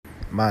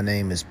My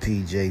name is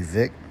PJ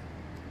Vic.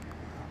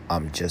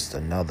 I'm just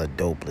another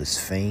dopeless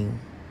fiend.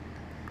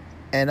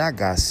 And I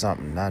got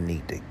something I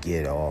need to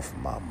get off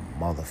my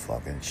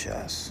motherfucking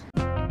chest.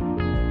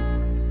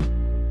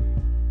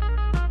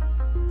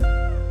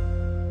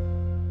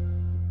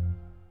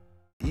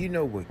 You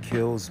know what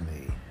kills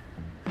me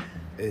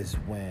is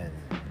when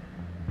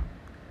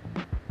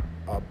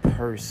a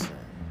person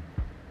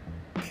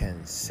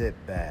can sit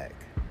back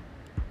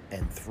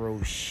and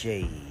throw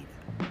shade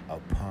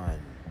upon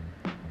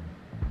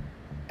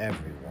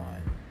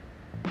everyone,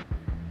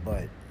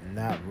 but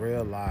not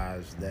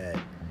realize that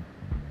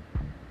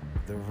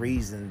the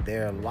reason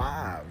their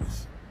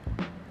lives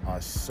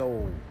are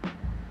so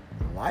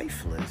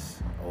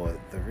lifeless, or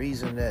the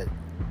reason that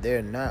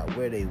they're not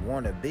where they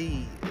want to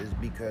be, is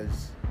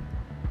because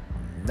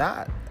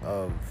not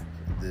of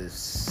the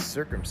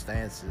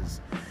circumstances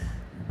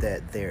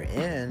that they're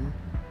in,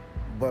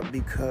 but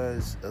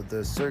because of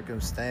the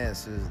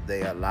circumstances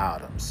they allow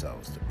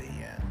themselves to be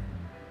in.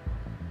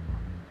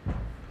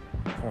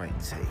 Point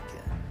taken.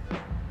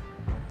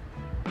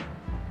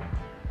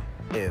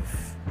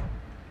 If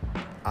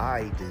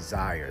I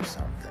desire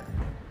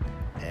something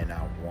and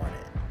I want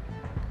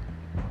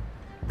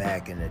it,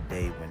 back in the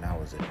day when I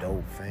was a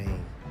dope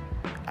fiend,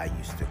 I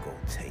used to go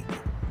take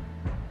it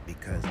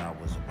because I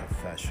was a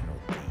professional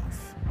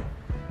thief.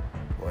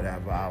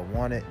 Whatever I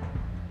wanted,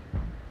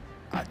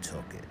 I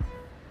took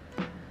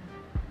it.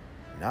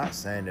 Not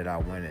saying that I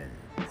went and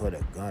put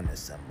a gun to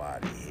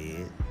somebody's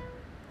head.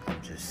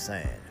 I'm just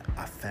saying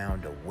I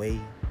found a way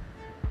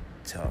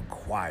to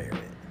acquire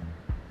it,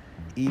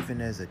 even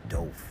as a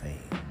dope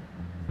fiend.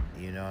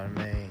 You know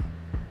what I mean?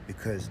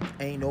 Because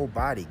ain't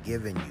nobody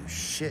giving you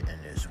shit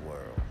in this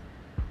world.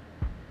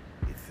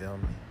 You feel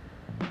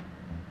me?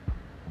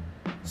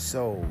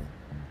 So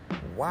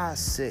why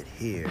sit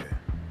here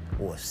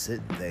or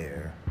sit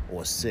there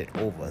or sit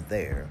over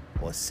there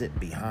or sit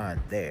behind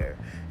there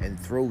and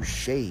throw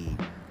shade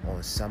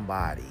on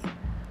somebody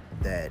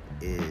that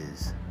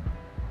is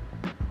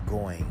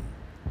going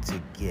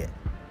to get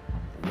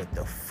what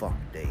the fuck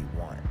they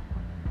want?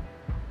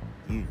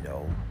 You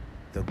know,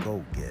 the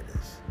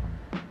go-getters,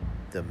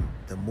 the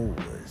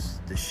movers,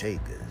 the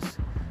shakers,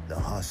 the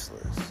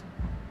hustlers.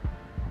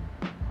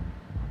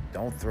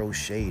 Don't throw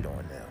shade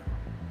on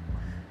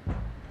them,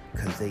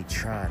 because they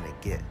trying to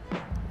get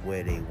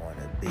where they want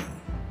to be.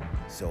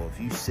 So if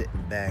you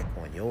sitting back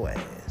on your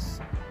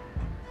ass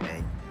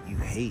and you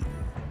hating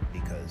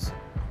because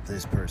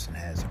this person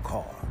has a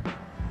car,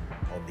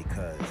 or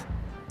because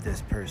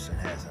this person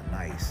has a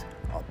nice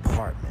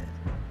apartment,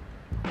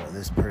 or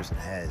this person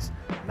has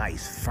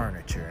nice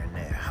furniture in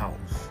their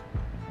house,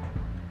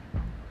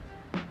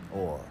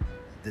 or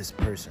this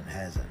person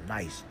has a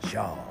nice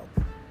job,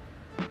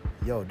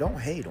 yo, don't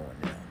hate on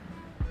them,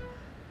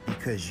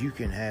 because you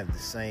can have the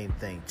same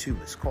thing too.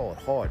 It's called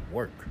hard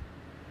work.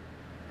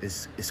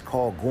 It's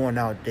called going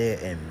out there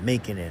and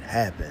making it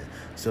happen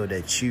so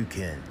that you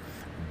can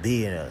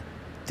be in a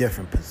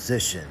different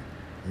position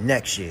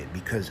next year,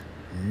 because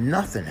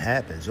nothing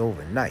happens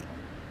overnight.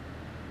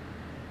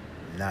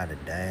 Not a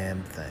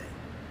damn thing.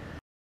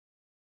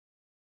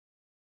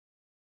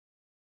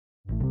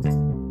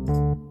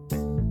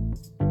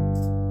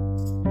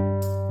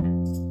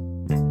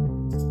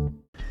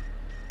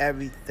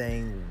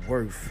 Everything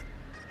worth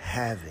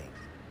having.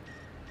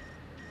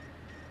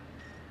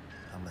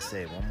 I'm going to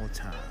say it one more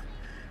time.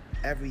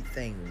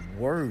 Everything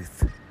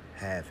worth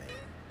having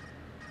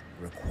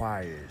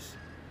requires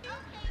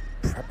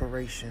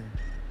preparation,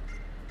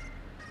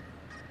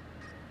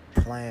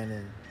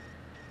 planning,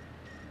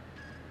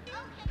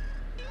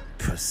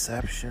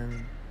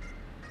 perception,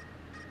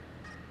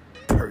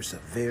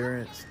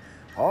 perseverance,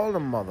 all the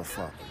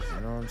motherfuckers,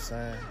 you know what I'm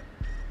saying?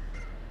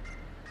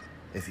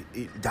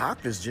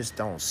 Doctors just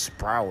don't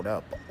sprout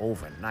up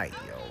overnight,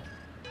 yo.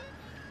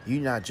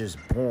 You're not just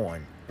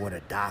born with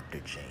a doctor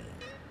gene,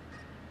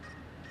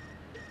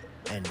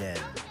 and then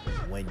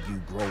when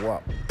you grow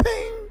up,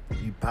 ping,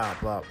 you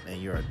pop up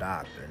and you're a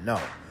doctor. No.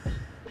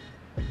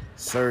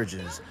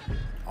 Surgeons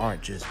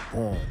aren't just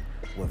born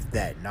with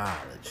that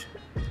knowledge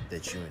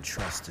that you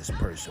entrust this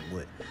person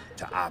with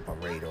to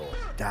operate or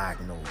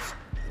diagnose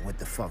what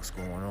the fuck's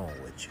going on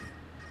with you.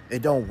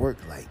 It don't work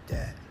like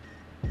that.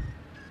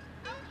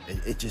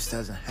 It just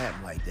doesn't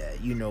happen like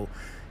that. You know,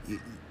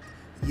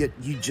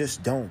 you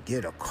just don't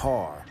get a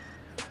car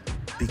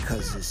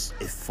because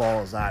it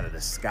falls out of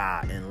the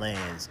sky and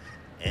lands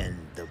in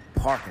the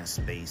parking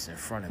space in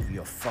front of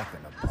your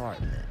fucking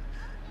apartment.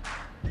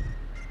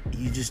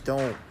 You just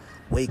don't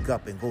wake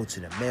up and go to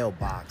the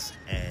mailbox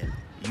and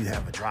you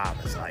have a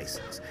driver's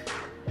license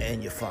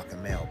in your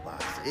fucking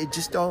mailbox. It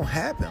just don't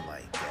happen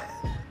like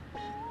that.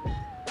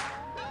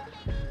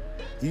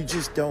 You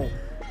just don't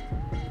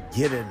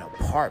get an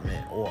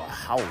apartment or a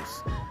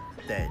house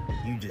that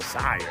you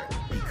desire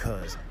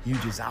because you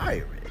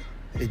desire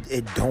it.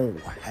 It don't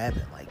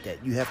happen like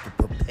that. You have to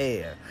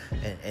prepare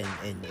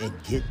and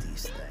get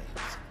these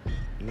things.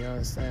 You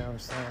understand what I'm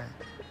saying?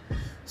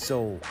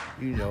 So,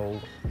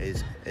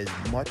 as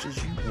much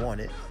as you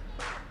want it,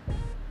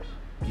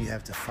 you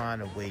have to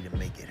find a way to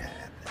make it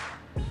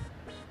happen.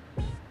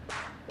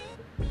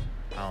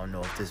 I don't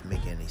know if this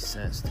makes any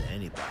sense to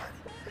anybody.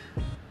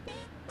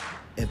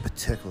 And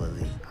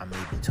particularly, I may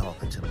be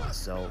talking to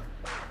myself,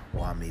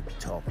 or I may be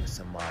talking to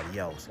somebody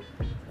else,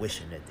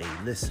 wishing that they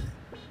listen.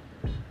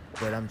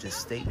 But I'm just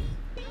stating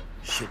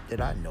shit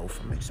that I know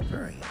from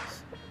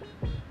experience.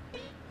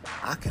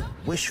 I can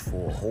wish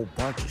for a whole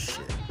bunch of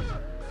shit,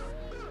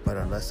 but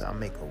unless I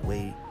make a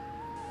way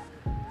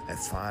and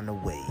find a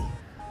way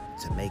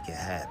to make it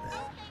happen,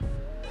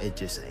 it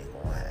just ain't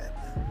gonna happen.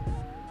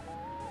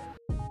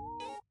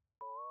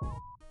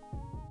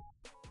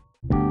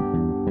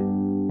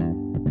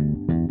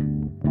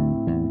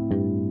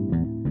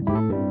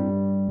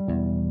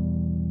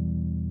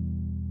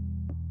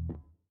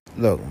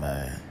 Look,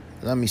 man,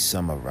 let me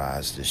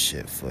summarize this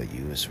shit for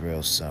you. It's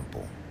real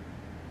simple.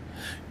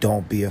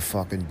 Don't be a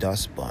fucking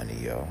dust bunny,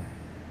 yo.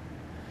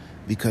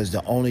 Because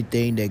the only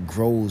thing that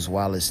grows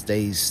while it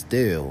stays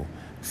still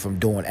from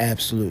doing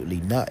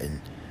absolutely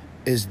nothing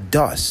is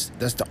dust.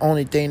 That's the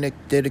only thing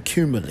that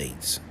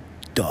accumulates.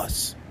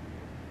 Dust.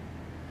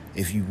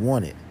 If you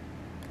want it,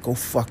 go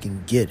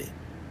fucking get it.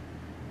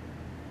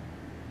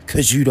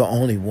 Because you the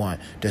only one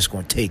that's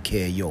going to take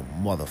care of your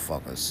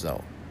motherfucking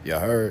self. You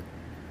heard?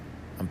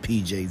 I'm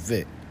PJ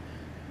Vic.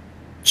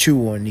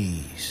 Chew on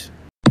these.